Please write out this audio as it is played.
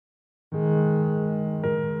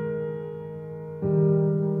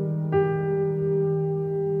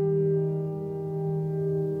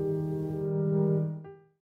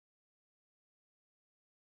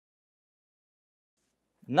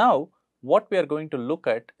Now, what we are going to look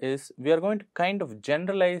at is we are going to kind of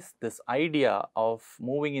generalize this idea of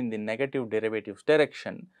moving in the negative derivatives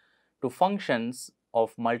direction to functions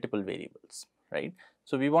of multiple variables, right.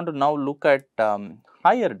 So, we want to now look at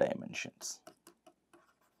higher dimensions.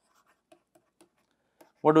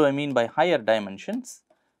 What do I mean by higher dimensions?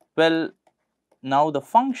 Well, now the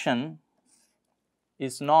function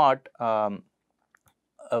is not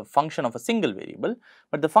a function of a single variable,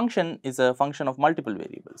 but the function is a function of multiple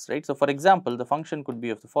variables, right. So, for example, the function could be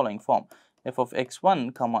of the following form: f of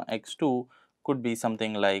x1 comma x2 could be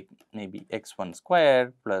something like maybe x1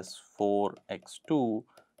 squared plus 4x2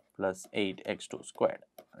 plus 8x2 squared,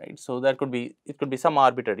 right. So, that could be, it could be some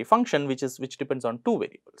arbitrary function which depends on two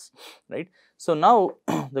variables, right. So, now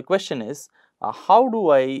the question is how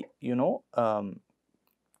do I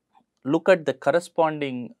look at the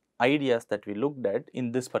corresponding ideas that we looked at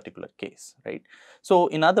in this particular case, right. So,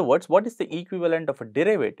 in other words, what is the equivalent of a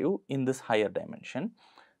derivative in this higher dimension?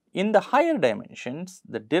 In the higher dimensions,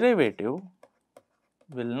 the derivative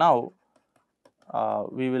will now,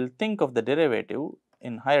 we will think of the derivative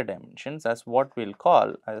in higher dimensions as what we will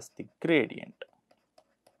call as the gradient.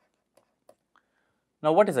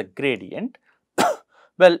 Now, what is a gradient?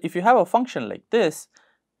 Well, if you have a function like this,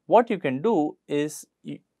 what you can do is,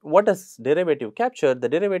 what does derivative capture? The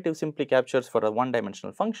derivative simply captures for a one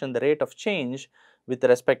dimensional function the rate of change with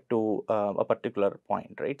respect to a particular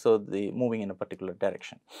point, right. So, the moving in a particular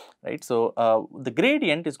direction, right. So, the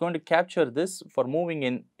gradient is going to capture this for moving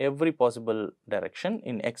in every possible direction,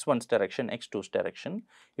 in x1's direction, x2's direction.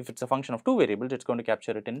 If it is a function of two variables, it is going to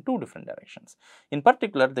capture it in two different directions. In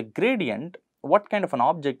particular, the gradient, what kind of an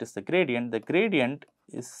object is the gradient? The gradient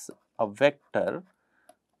is a vector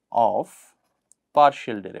of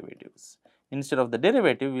partial derivatives. Instead of the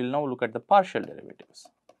derivative, we will now look at the partial derivatives.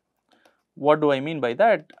 What do I mean by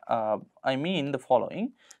that? I mean the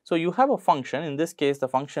following. So, you have a function, in this case the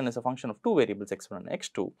function is a function of two variables x1 and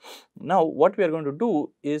x2. Now, what we are going to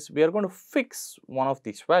do is we are going to fix one of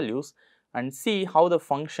these values and see how the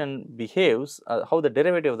function behaves, how the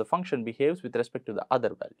derivative of the function behaves with respect to the other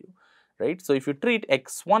value, right. So, if you treat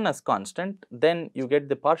x1 as constant, then you get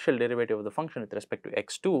the partial derivative of the function with respect to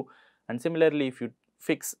x2, and similarly if you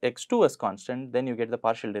fix x2 as constant, then you get the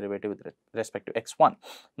partial derivative with respect to x1.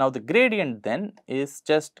 Now, the gradient then is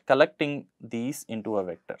just collecting these into a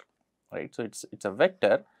vector, right. So, it's a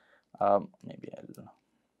vector, maybe I will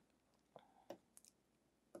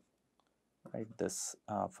write this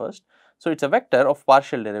first. So, it is a vector of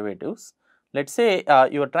partial derivatives. Let us say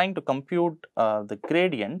you are trying to compute the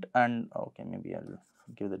gradient, and okay, maybe I will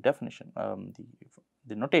give the definition,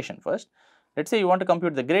 the notation first. Let us say you want to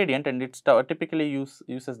compute the gradient, and it typically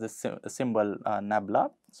uses this symbol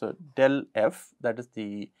nabla. So, del f, that is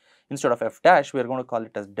the, instead of f dash, we are going to call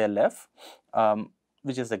it as del f,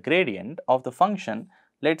 which is the gradient of the function.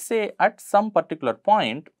 Let us say at some particular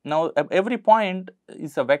point, now every point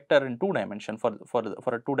is a vector in two dimension for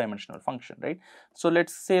a two dimensional function, right. So, let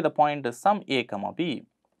us say the point is some a comma b.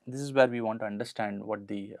 This is where we want to understand what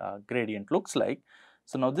the gradient looks like.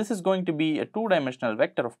 So, now this is going to be a two dimensional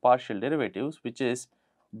vector of partial derivatives, which is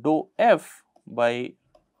dou f by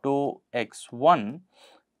dou x1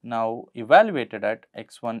 now evaluated at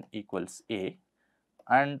x1 equals a,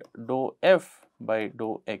 and dou f by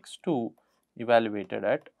dou x2 evaluated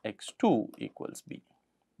at x2 equals b,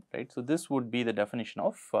 right. So, this would be the definition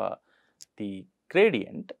of the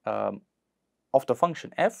gradient of the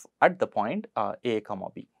function f at the point a comma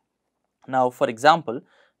b. Now, for example,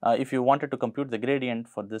 if you wanted to compute the gradient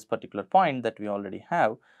for this particular point that we already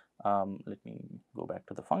have, let me go back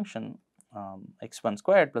to the function, x1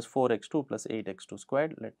 squared plus 4x2 plus 8x2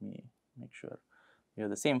 squared. Let me make sure we have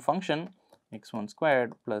the same function, x1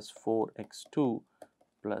 squared plus 4x2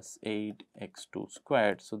 plus 8x2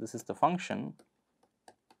 squared. So, this is the function,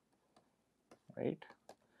 right.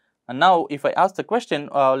 And now, if I ask the question,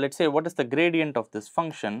 let us say what is the gradient of this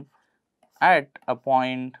function at a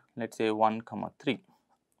point, let us say 1 comma 3,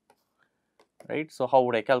 right. So, how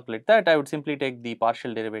would I calculate that? I would simply take the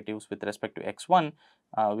partial derivatives with respect to x1,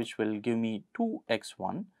 which will give me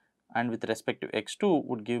 2x1, and with respect to x2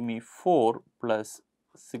 would give me 4 plus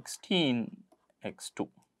 16x2.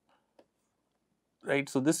 Right.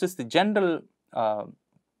 So, this is the general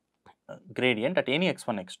gradient at any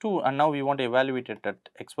x1, x2, and now we want to evaluate it at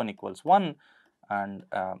x1 equals 1 and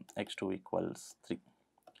x2 equals 3,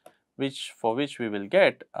 for which we will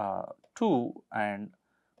get 2 and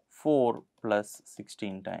 4 plus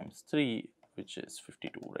 16 times 3, which is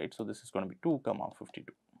 52, right. So, this is going to be 2 comma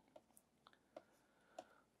 52.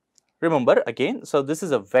 Remember again, so this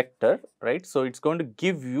is a vector, right. So, it is going to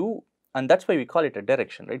give you and that is why we call it a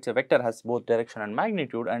direction, right. So, vector has both direction and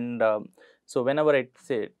magnitude, and so whenever I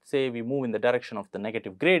say we move in the direction of the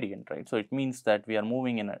negative gradient, right. So, it means that we are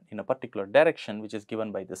moving in a particular direction which is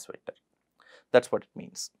given by this vector, that is what it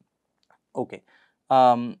means. Okay.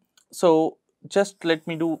 So, just let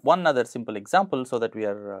me do one other simple example so that we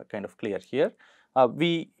are kind of clear here.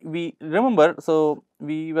 We remember, so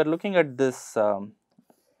we were looking at this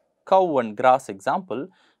cow and grass example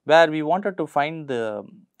where we wanted to find the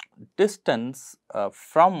distance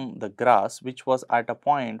from the grass which was at a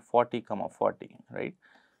point 40 comma 40, right.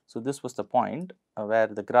 So, this was the point where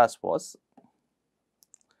the grass was.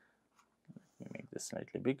 Let me make this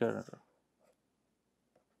slightly bigger.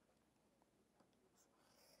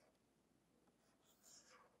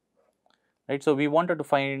 Right. So, we wanted to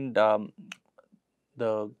find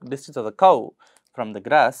the distance of the cow from the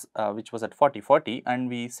grass which was at 40, and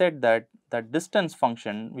we said that that distance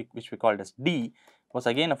function which we called as d was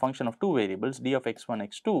again a function of two variables, d of x1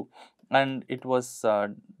 x2, and it was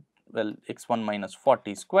well, x1 minus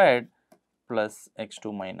 40 squared plus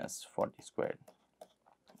x2 minus 40 squared.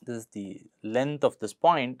 This is the length of this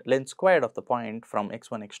point, length squared of the point from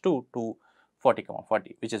x1 x2 to 40 comma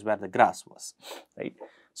 40, which is where the grass was, right.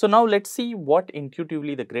 So, now let us see what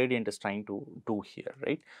intuitively the gradient is trying to do here,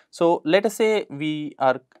 right. So, let us say we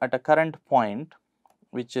are at a current point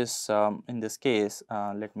which is in this case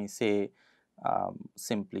let me say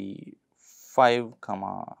simply 5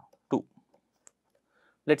 comma 2.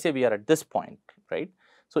 Let us say we are at this point, right.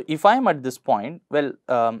 So, if I am at this point, well,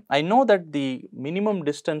 I know that the minimum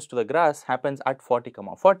distance to the grass happens at 40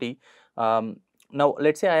 comma 40. Now,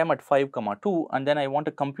 let us say I am at 5 comma 2, and then I want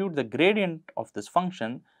to compute the gradient of this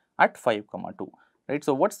function at 5 comma 2, right.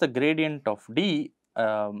 So, what is the gradient of d?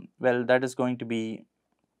 Well, that is going to be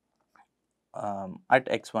at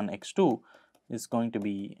x1 x2 is going to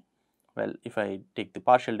be, well, if I take the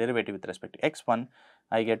partial derivative with respect to x1,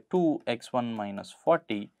 I get 2 x1 minus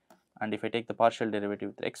 40, and if I take the partial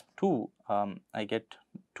derivative with x2, I get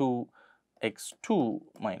 2 x2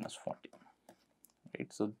 minus 40,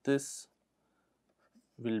 right. So, this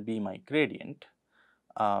will be my gradient.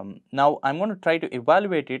 Now, I am going to try to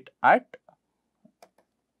evaluate it at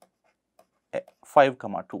 5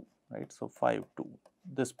 comma 2, right. So, 5 2,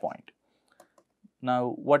 this point. Now,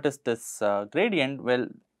 what is this gradient? Well,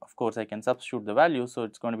 of course, I can substitute the value. So,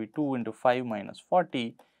 it is going to be 2 into 5 minus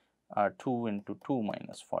 40, 2 into 2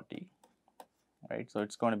 minus 40, right. So, it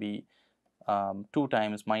is going to be 2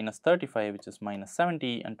 times minus 35, which is minus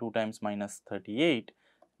 70, and 2 times minus 38,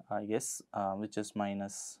 I guess, which is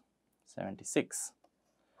minus 76.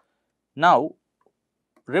 Now,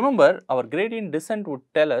 remember, our gradient descent would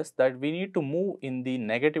tell us that we need to move in the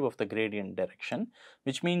negative of the gradient direction,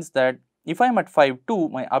 which means that if I am at 5 2,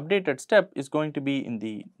 my updated step is going to be in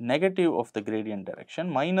the negative of the gradient direction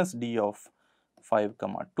minus d of 5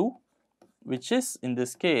 comma 2, which is in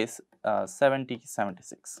this case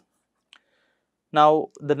 76. Now,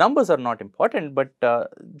 the numbers are not important, but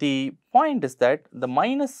the point is that the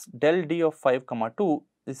minus del d of 5 comma 2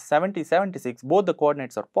 is 76, both the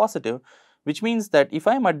coordinates are positive, which means that if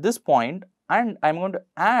I am at this point and I am going to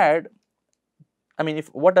add, I mean, if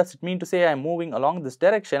what does it mean to say I am moving along this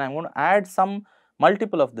direction, I am going to add some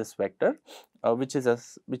multiple of this vector which is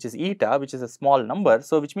eta, which is a small number.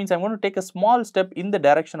 So, which means I am going to take a small step in the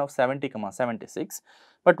direction of 70 comma 76,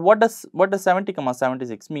 but what does 70 comma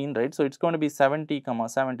 76 mean, right. So, it is going to be 70 comma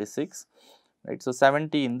 76, right. So,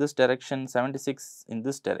 70 in this direction, 76 in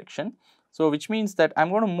this direction. So, which means that I am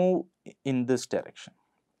going to move in this direction.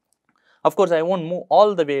 Of course, I will not move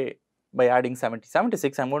all the way by adding 70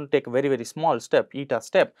 76, I am going to take a very, very small step, eta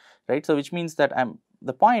step, right. So, which means that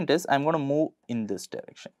the point is I am going to move in this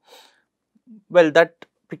direction. Well, that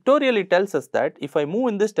pictorially tells us that if I move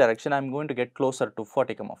in this direction, I am going to get closer to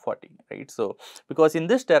 40 comma 40, right. So, because in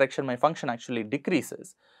this direction my function actually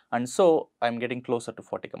decreases, and so I am getting closer to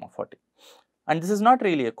 40 comma 40, and this is not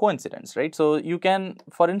really a coincidence, right. So, you can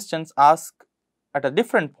for instance ask at a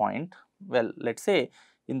different point, well, let us say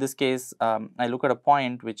in this case I look at a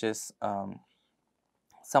point which is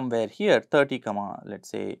somewhere here 30 comma let us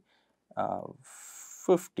say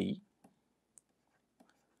 50,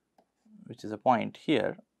 which is a point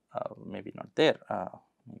here, maybe not there,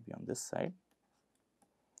 maybe on this side.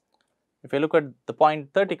 If I look at the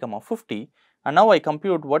point 30 comma 50, and now I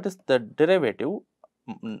compute what is the derivative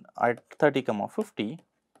at 30 comma 50,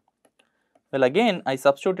 well, again I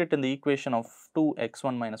substitute it in the equation of 2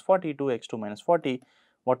 x1 minus 40, 2 x2 minus 40.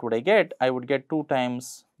 What would I get? I would get 2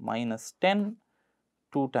 times minus 10,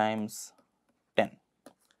 2 times 10,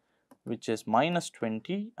 which is minus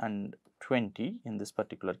 20 and 20 in this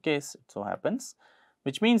particular case, it so happens.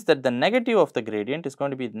 which means that the negative of the gradient is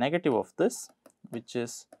going to be negative of this, which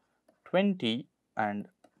is 20 and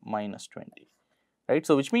minus 20, right.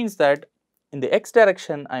 So, which means that in the x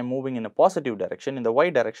direction I am moving in a positive direction, in the y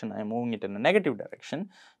direction I am moving it in a negative direction,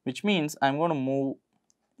 which means I am going to move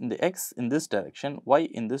in the x in this direction, y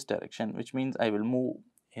in this direction, which means I will move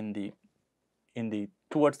in the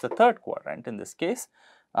towards the third quadrant in this case,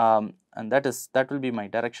 and that will be my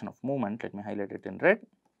direction of movement. Let me highlight it in red.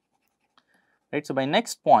 Right. So, my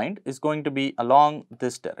next point is going to be along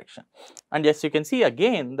this direction, and yes, you can see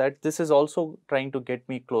again that this is also trying to get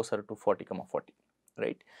me closer to 40, 40,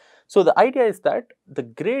 right. So, the idea is that the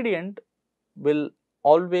gradient will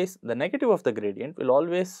always, the negative of the gradient will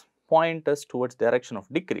always point us towards direction of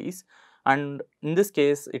decrease, and in this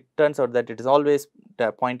case it turns out that it is always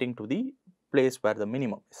pointing to the place where the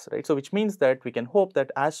minimum is, right. So, which means that we can hope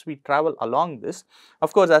that as we travel along this,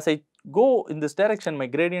 of course, as I go in this direction, my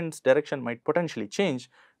gradient's direction might potentially change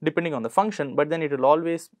depending on the function, but then it will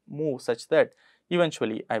always move such that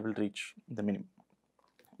eventually I will reach the minimum.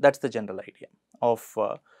 That is the general idea of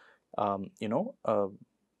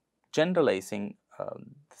generalizing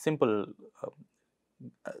simple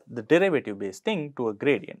the derivative based thing to a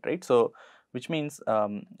gradient, right. So, which means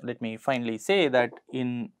let me finally say that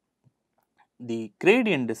in the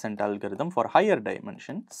gradient descent algorithm for higher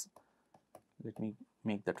dimensions, let me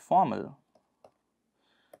make that formal,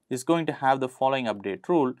 is going to have the following update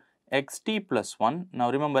rule: xt plus 1.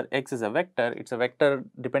 Now, remember, x is a vector, it is a vector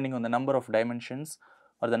depending on the number of dimensions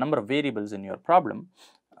or the number of variables in your problem,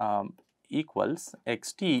 equals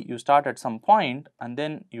xt. You start at some point and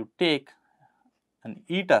then you take an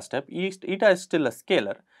eta step. Eta is still a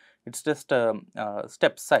scalar, it is just a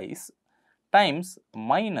step size, times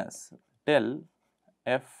minus del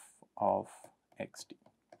f of xt,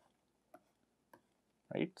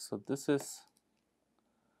 right. So, this is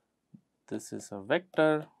a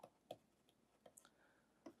vector,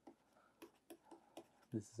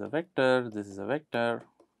 this is a vector, this is a vector,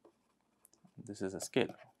 this is a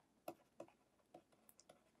scalar.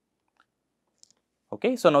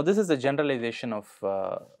 Okay. So, now this is a generalization of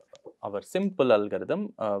our simple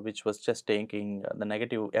algorithm, which was just taking the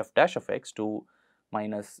negative f dash of x to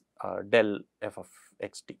minus del f of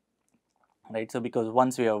xt, right. So, because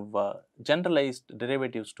once we have generalized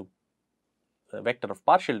derivatives to a vector of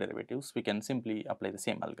partial derivatives, we can simply apply the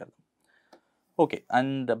same algorithm. Okay.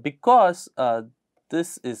 And because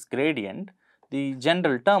this is gradient, the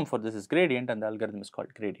general term for this is gradient, and the algorithm is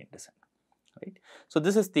called gradient descent, right. So,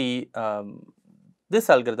 this is the this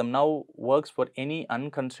algorithm now works for any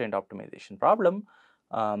unconstrained optimization problem.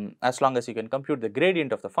 As long as you can compute the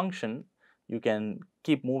gradient of the function, you can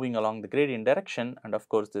keep moving along the gradient direction, and of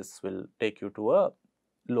course, this will take you to a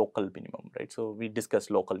local minimum, right. So, we discussed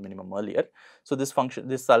local minimum earlier. So, this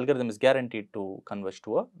algorithm is guaranteed to converge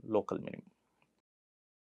to a local minimum.